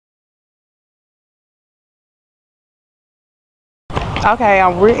Okay,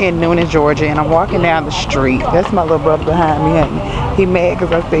 we're in Newnan, Georgia, and I'm walking down the street. That's my little brother behind me, honey. He mad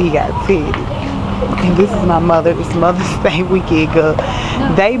because I said he got titties. And this is my mother. This Mother's Day weekend, girl.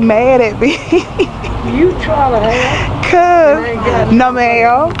 They mad at me. You try to have. Cause no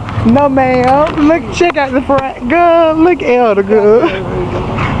ma'am. No ma'am. Look, check out the front. Girl, look Elder, girl.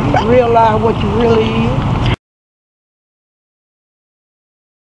 You realize what you really is.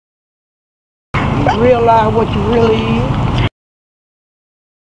 You realize what you really is.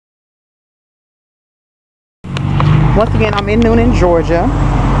 Once again, I'm in Newnan, Georgia.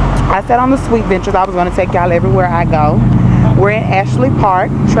 I said on the Sweet-Ventures I was going to take y'all everywhere I go. We're in Ashley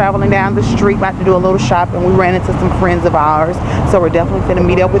Park, traveling down the street, about to do a little shopping. We ran into some friends of ours, so we're definitely going to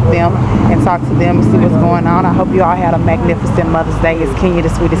meet up with them and talk to them and see what's going on. I hope you all had a magnificent Mother's Day. It's Kenya, the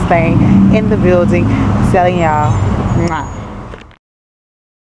sweetest thing in the building, telling y'all